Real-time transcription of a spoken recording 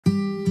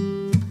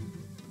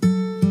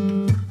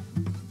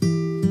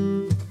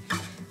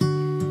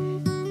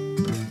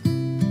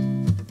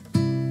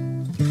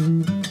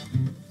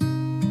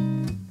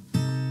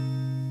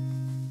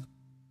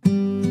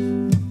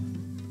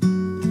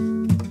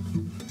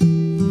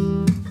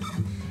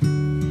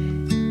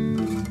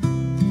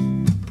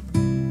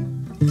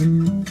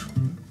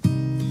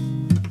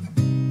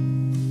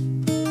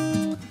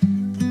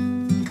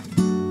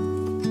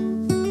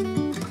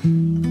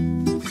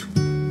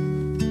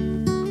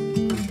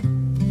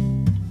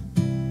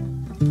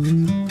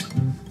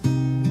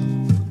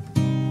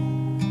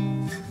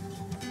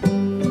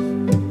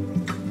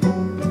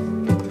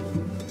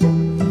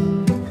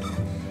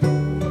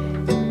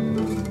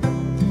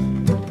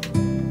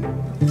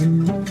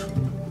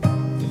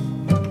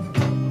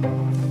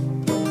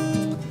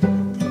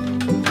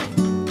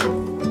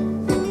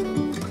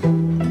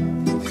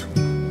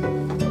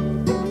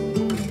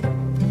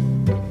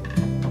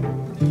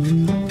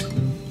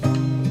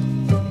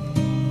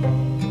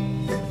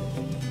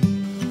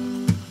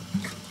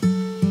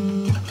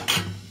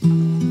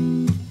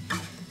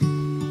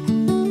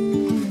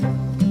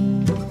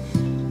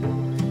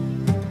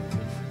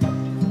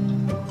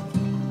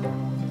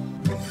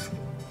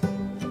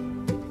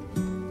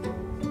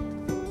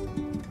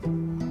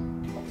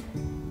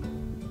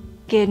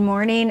Good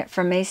morning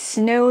from a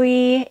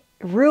snowy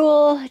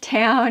rural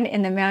town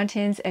in the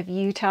mountains of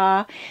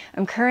Utah.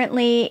 I'm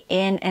currently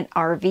in an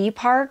RV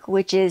park,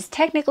 which is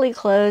technically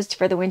closed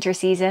for the winter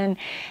season.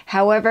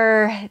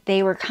 However,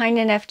 they were kind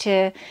enough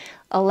to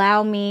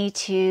allow me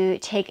to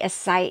take a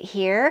site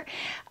here.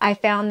 I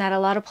found that a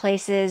lot of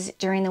places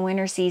during the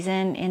winter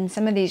season in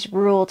some of these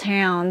rural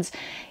towns,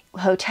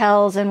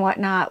 hotels and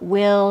whatnot,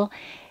 will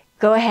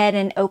go ahead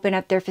and open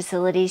up their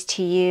facilities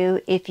to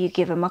you if you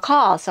give them a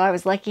call. So I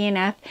was lucky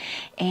enough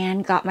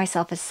and got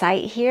myself a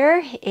site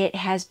here. It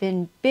has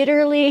been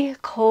bitterly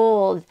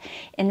cold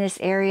in this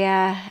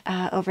area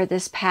over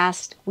this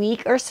past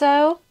week or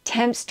so.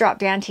 Temps dropped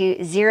down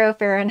to 0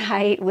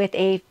 Fahrenheit with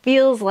a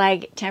feels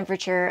like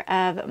temperature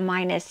of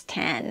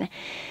 -10.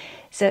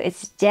 So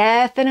it's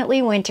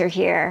definitely winter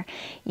here.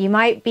 You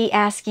might be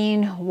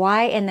asking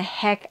why in the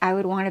heck I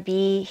would want to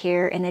be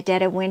here in the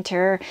dead of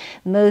winter.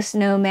 Most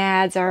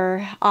nomads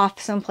are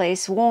off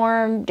someplace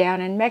warm down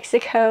in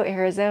Mexico,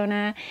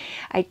 Arizona.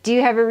 I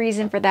do have a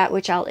reason for that,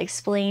 which I'll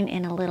explain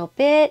in a little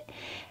bit.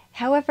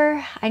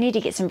 However, I need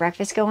to get some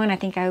breakfast going. I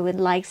think I would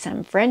like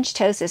some French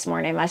toast this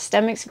morning. My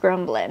stomach's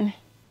grumbling.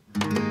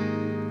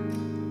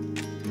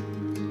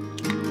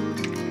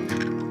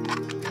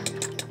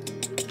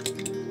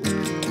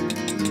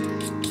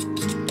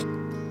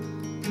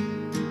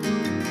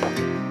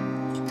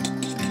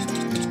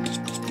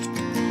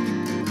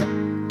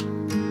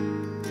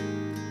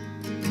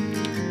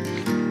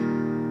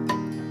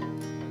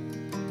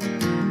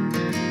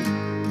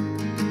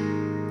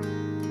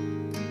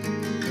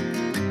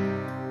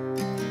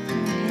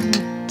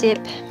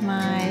 Dip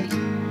my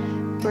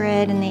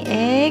bread in the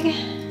egg.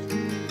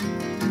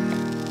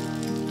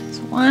 That's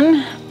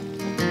 1,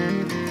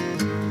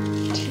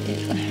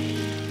 2.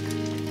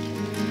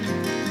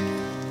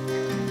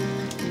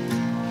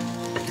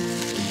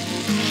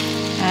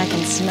 I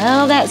can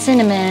smell that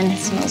cinnamon. It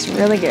smells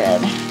really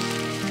good.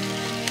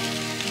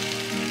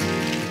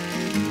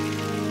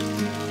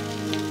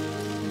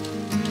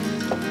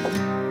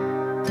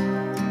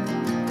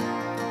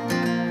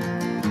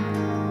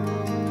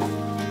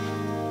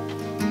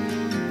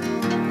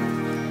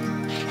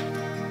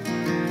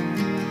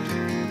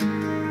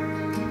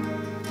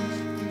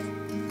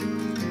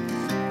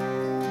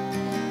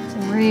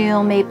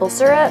 Real maple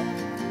syrup.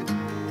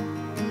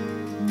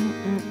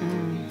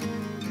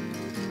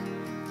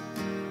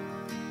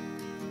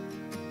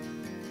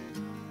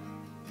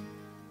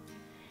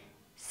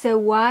 So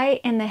why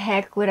in the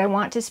heck would I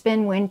want to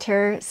spend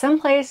winter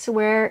someplace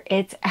where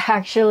it's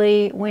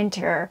actually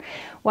winter?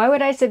 Why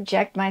would I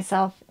subject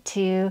myself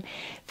to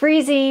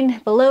freezing,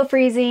 below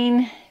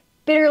freezing,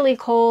 bitterly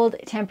cold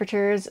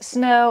temperatures,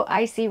 snow,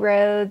 icy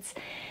roads,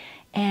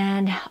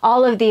 and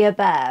all of the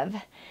above?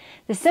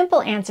 The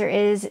simple answer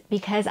is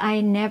because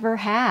I never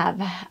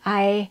have.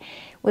 I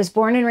was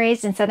born and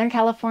raised in Southern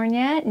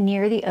California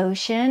near the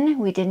ocean.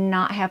 We did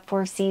not have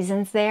 4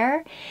 seasons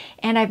there,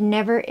 and I've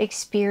never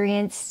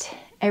experienced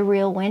a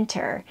real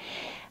winter.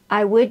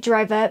 I would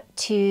drive up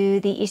to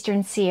the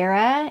Eastern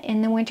Sierra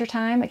in the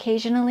wintertime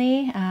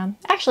occasionally.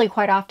 Actually,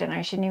 quite often,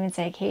 I shouldn't even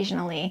say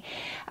occasionally.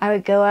 I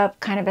would go up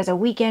kind of as a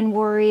weekend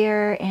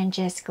warrior and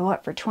just go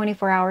up for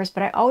 24 hours,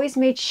 but I always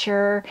made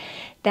sure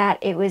that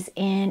it was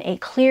in a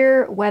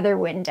clear weather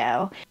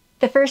window.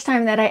 The first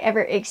time that I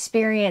ever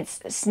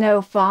experienced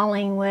snow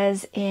falling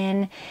was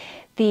in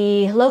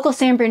the local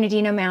San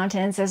Bernardino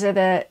Mountains. Those are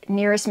the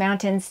nearest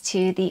mountains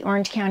to the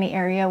Orange County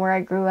area where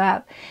I grew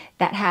up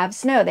that have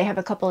snow. They have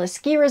a couple of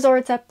ski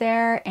resorts up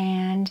there,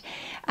 and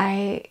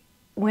I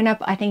went up,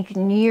 I think,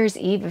 New Year's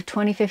Eve of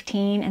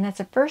 2015, and that's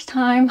the first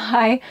time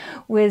I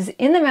was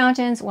in the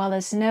mountains while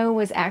the snow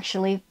was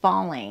actually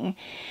falling.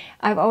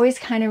 I've always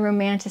kind of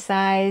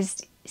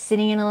romanticized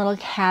sitting in a little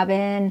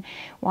cabin,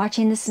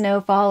 watching the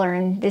snow fall, or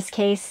in this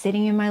case,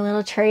 sitting in my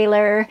little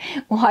trailer,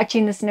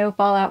 watching the snow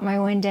fall out my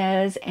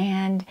windows,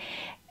 and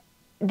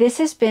this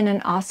has been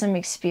an awesome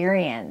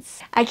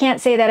experience. I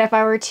can't say that if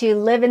I were to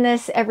live in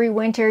this every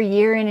winter,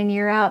 year in and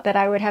year out, that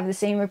I would have the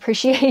same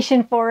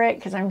appreciation for it,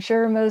 because I'm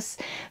sure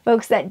most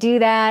folks that do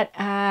that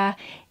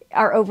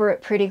are over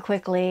it pretty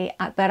quickly,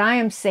 but I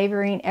am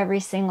savoring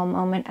every single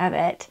moment of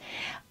it.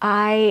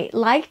 I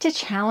like to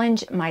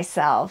challenge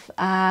myself.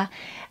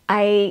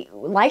 I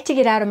like to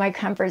get out of my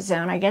comfort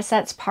zone. I guess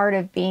that's part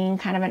of being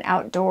kind of an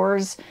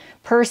outdoors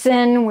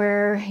person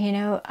where, you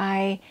know,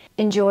 I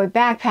enjoy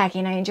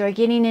backpacking. I enjoy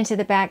getting into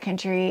the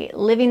backcountry.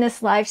 Living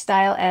this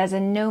lifestyle as a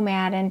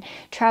nomad and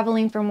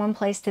traveling from one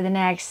place to the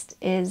next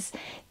is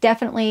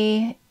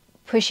definitely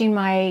pushing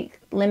my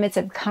limits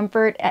of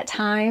comfort at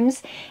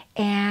times.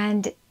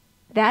 And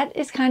that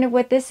is kind of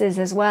what this is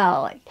as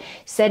well. Like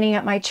setting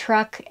up my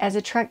truck as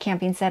a truck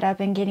camping setup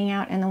and getting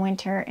out in the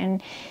winter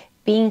and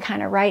being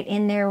kind of right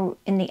in there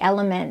in the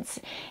elements.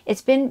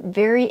 It's been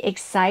very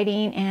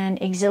exciting and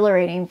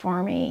exhilarating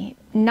for me.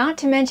 Not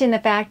to mention the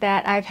fact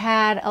that I've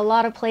had a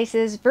lot of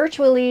places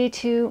virtually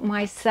to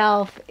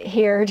myself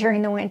here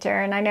during the winter.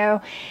 And I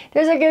know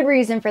there's a good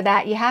reason for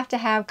that. You have to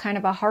have kind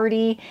of a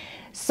hardy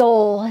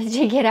soul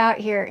to get out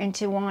here and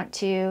to want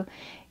to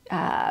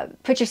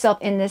put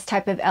yourself in this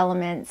type of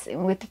elements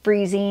with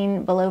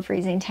freezing, below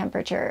freezing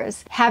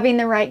temperatures. Having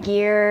the right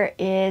gear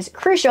is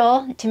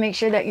crucial to make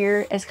sure that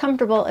you're as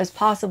comfortable as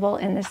possible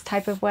in this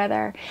type of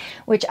weather,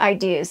 which I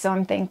do, so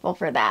I'm thankful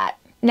for that.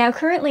 Now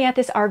currently at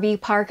this RV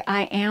park,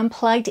 I am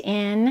plugged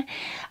in.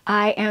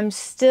 I am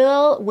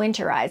still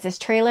winterized. This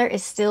trailer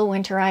is still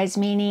winterized,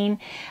 meaning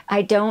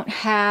I don't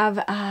have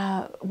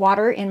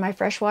water in my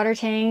freshwater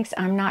tanks.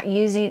 I'm not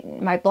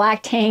using my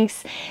black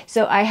tanks.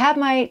 So I have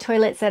my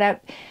toilet set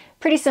up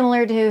pretty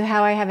similar to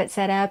how I have it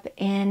set up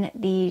in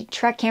the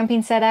truck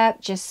camping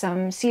setup, just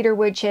some cedar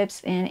wood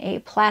chips in a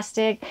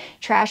plastic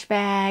trash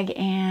bag,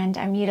 and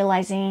I'm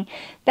utilizing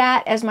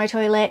that as my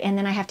toilet, and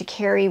then I have to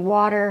carry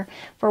water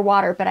for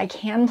water, but I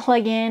can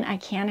plug in, I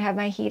can have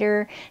my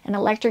heater, an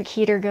electric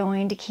heater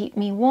going to keep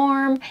me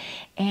warm,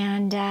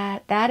 and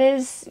that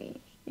is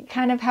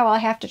kind of how I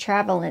have to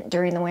travel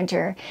during the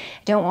winter.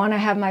 I don't want to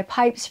have my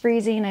pipes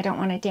freezing. I don't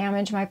want to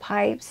damage my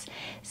pipes.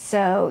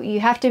 So you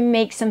have to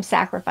make some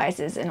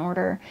sacrifices in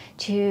order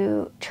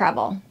to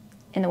travel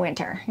in the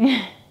winter.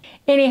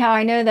 Anyhow,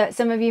 I know that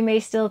some of you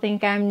may still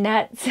think I'm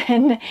nuts,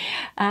 and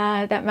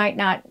that might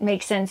not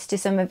make sense to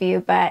some of you,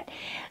 but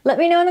let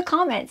me know in the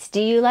comments.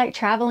 Do you like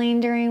traveling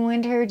during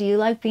winter? Do you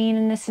like being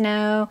in the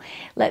snow?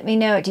 Let me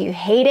know. Do you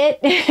hate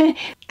it?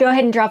 Go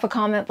ahead and drop a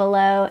comment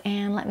below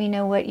and let me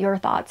know what your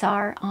thoughts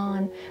are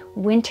on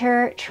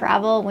winter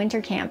travel,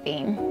 winter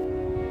camping.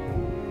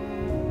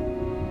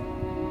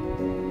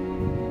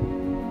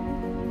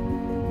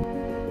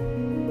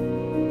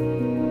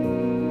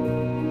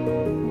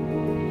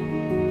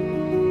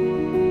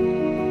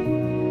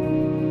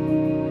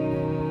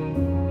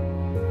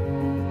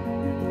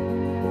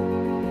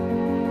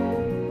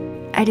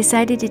 I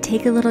decided to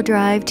take a little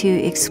drive to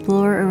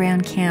explore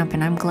around camp,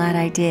 and I'm glad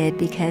I did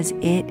because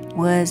it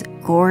was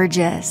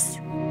gorgeous.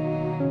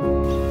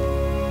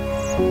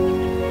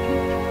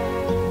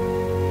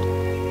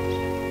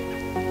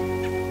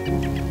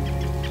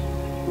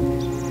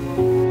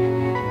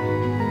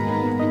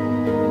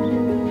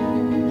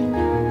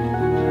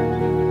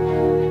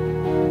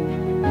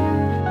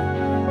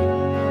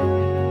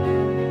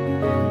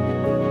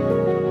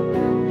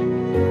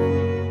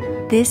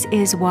 This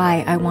is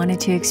why I wanted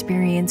to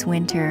experience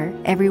winter.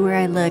 Everywhere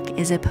I look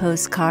is a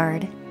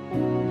postcard.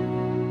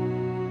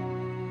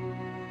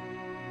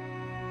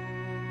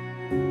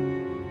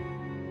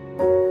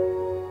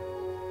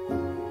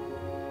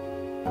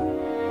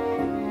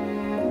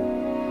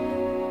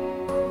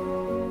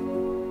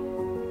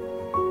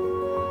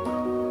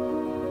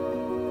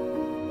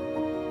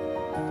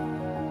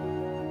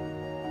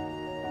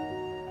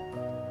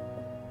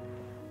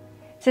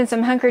 Since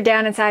I'm hunkered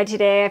down inside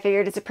today, I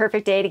figured it's a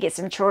perfect day to get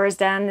some chores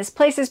done. This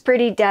place is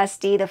pretty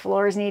dusty. The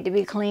floors need to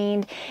be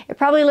cleaned. It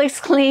probably looks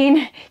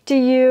clean to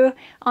you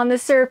on the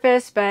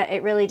surface, but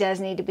it really does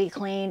need to be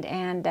cleaned.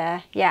 And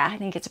yeah, I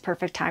think it's a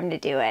perfect time to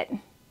do it.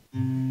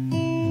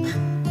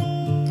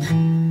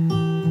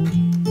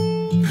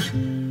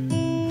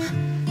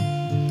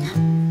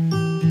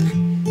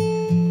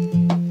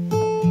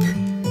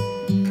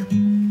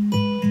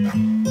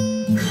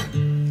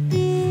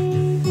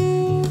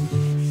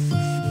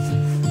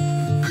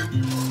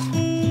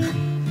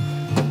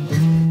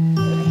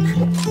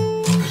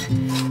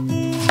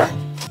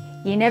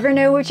 You never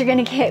know what you're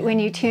going to get when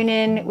you tune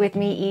in with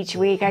me each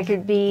week. I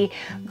could be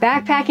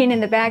backpacking in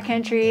the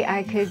backcountry.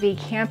 I could be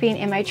camping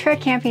in my truck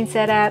camping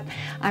setup.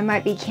 I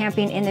might be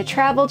camping in the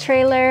travel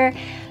trailer,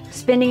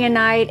 spending a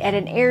night at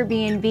an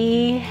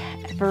Airbnb.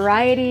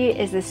 Variety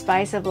is the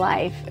spice of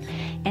life,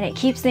 and it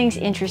keeps things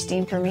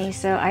interesting for me,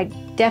 so I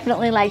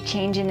definitely like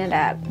changing it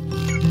up.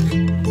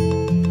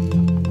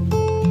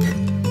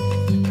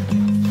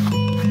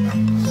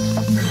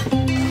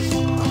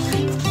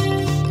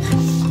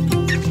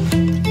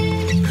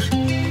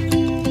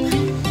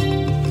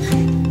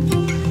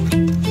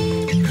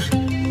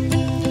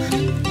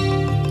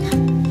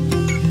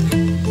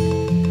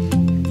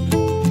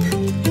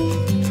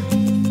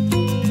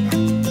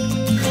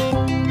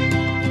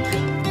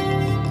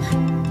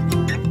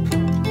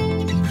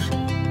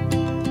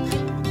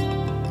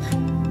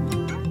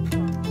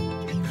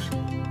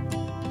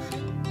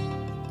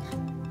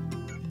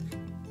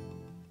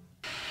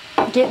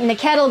 Getting the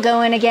kettle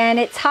going again.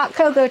 It's hot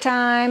cocoa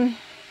time.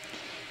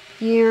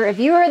 If you're a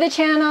viewer of the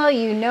channel,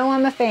 you know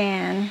I'm a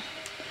fan.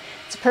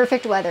 It's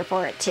perfect weather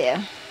for it too.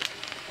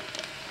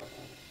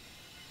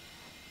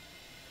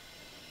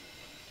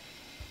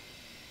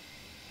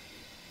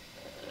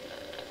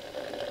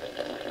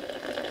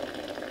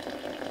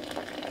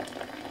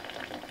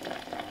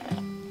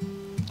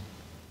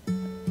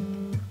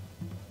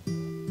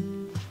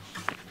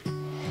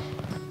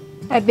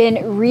 I've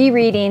been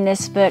rereading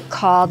this book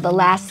called The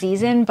Last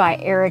Season by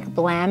Eric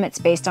Blem. It's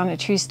based on a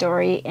true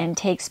story and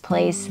takes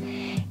place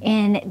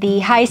in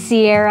the High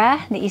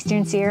Sierra, the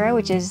Eastern Sierra,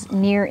 which is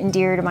near and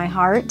dear to my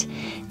heart.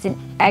 It's an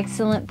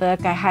excellent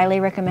book. I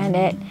highly recommend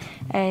it.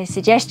 I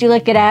suggest you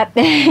look it up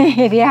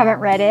if you haven't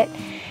read it.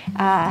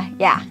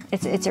 Yeah,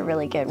 it's a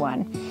really good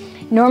one.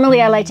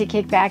 Normally I like to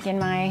kick back in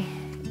my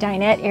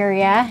dinette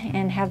area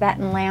and have that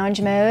in lounge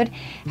mode.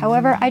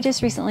 However, I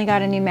just recently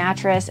got a new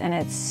mattress and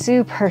it's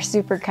super,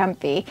 super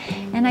comfy.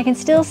 And I can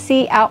still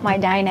see out my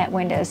dinette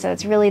window, so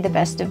it's really the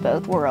best of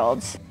both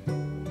worlds.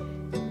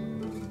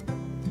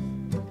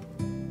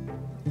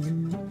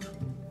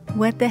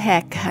 What the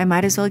heck, I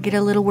might as well get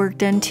a little work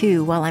done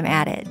too while I'm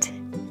at it.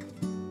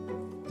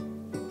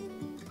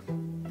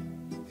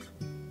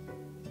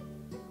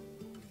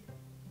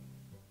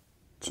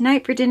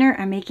 Tonight for dinner,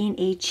 I'm making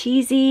a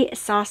cheesy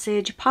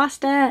sausage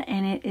pasta,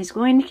 and it is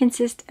going to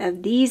consist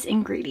of these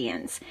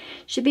ingredients.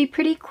 Should be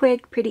pretty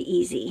quick, pretty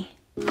easy.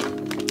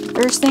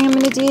 First thing I'm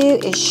going to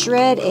do is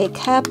shred a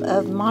cup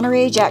of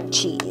Monterey Jack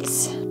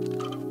cheese.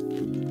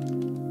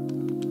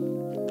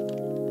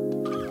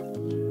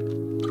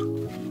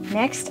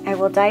 Next, I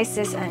will dice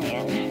this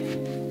onion.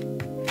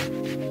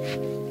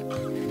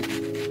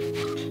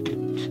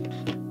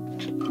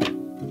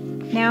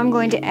 Now I'm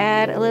going to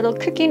add a little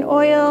cooking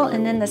oil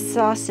and then the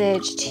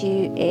sausage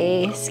to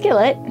a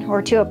skillet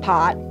or to a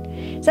pot.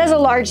 It says a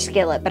large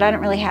skillet, but I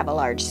don't really have a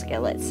large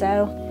skillet,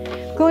 so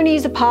I'm going to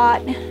use a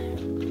pot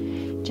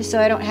just so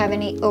I don't have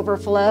any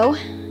overflow.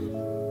 And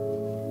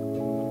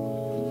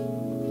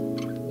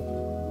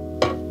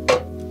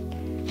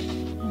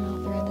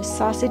I'll throw the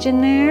sausage in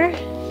there.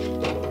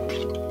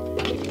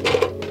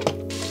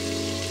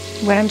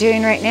 What I'm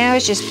doing right now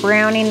is just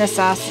browning the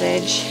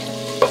sausage.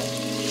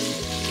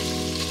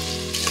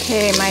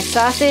 Okay, my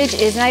sausage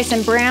is nice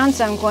and brown,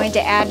 so I'm going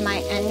to add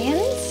my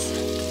onions.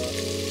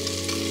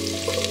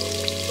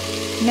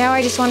 Now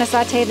I just want to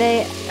saute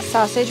the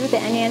sausage with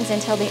the onions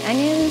until the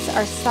onions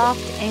are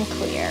soft and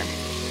clear.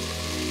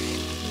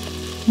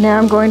 Now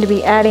I'm going to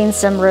be adding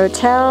some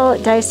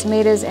rotel, diced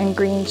tomatoes, and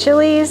green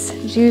chilies,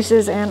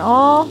 juices and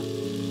all.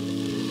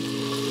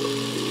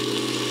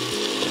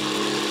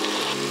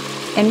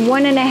 And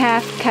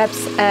 1.5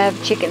 cups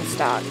of chicken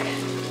stock.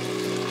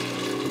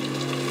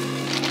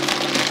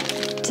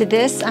 To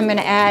this, I'm going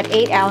to add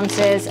 8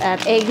 ounces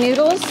of egg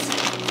noodles.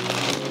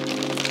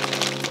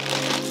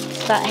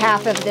 About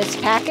half of this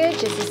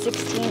package is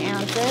 16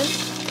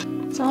 ounces.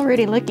 It's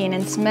already looking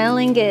and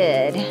smelling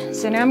good.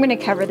 So now I'm going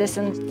to cover this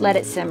and let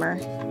it simmer.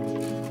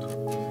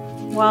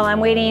 While I'm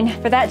waiting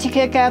for that to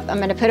cook up, I'm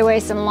going to put away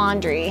some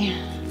laundry.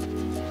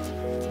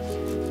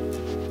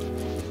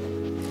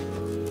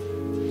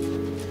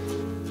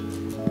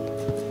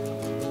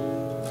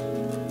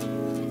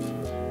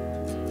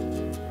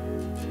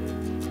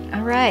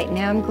 Alright,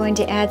 now I'm going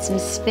to add some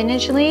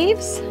spinach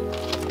leaves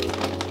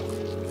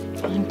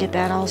and get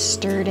that all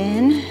stirred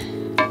in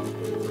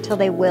until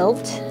they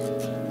wilt.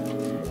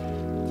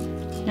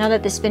 Now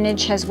that the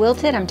spinach has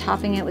wilted, I'm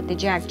topping it with the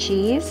jack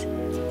cheese.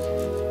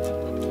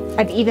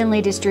 I've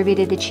evenly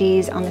distributed the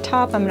cheese on the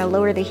top. I'm going to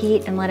lower the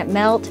heat and let it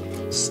melt,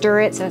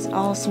 stir it so it's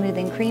all smooth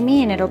and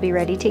creamy, and it'll be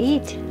ready to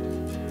eat.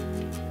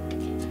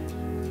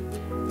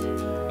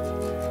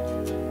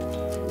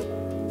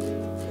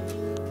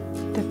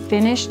 The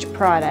finished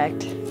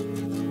product.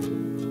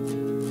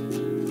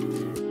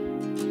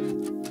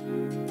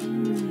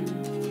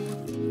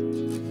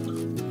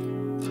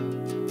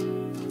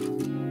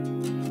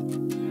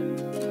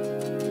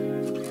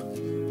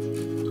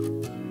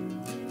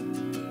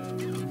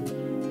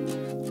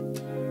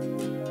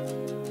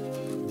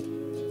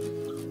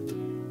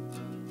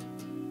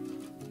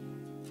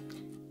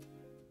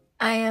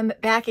 I am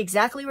back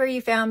exactly where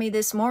you found me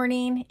this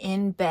morning,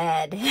 in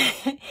bed.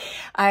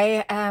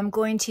 I am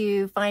going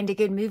to find a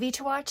good movie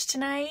to watch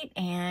tonight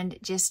and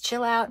just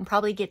chill out and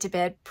probably get to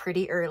bed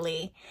pretty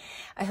early.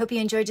 I hope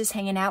you enjoyed just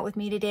hanging out with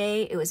me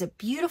today. It was a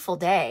beautiful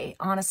day,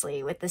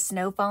 honestly, with the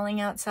snow falling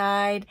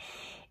outside.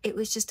 It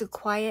was just a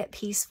quiet,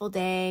 peaceful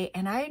day,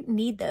 and I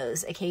need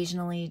those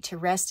occasionally to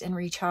rest and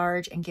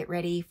recharge and get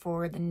ready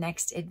for the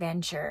next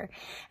adventure.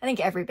 I think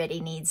everybody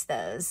needs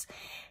those.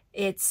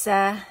 It's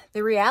the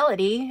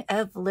reality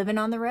of living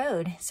on the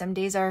road. Some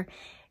days are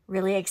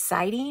really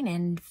exciting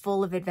and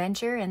full of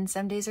adventure, and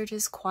some days are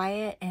just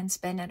quiet and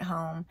spent at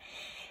home.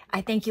 I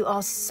thank you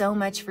all so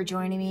much for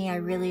joining me. I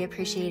really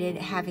appreciated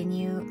having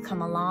you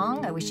come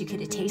along. I wish you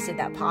could have tasted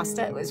that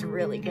pasta. It was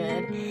really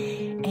good.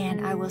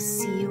 And I will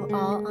see you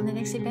all on the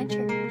next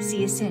adventure.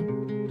 See you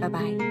soon.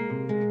 Bye-bye.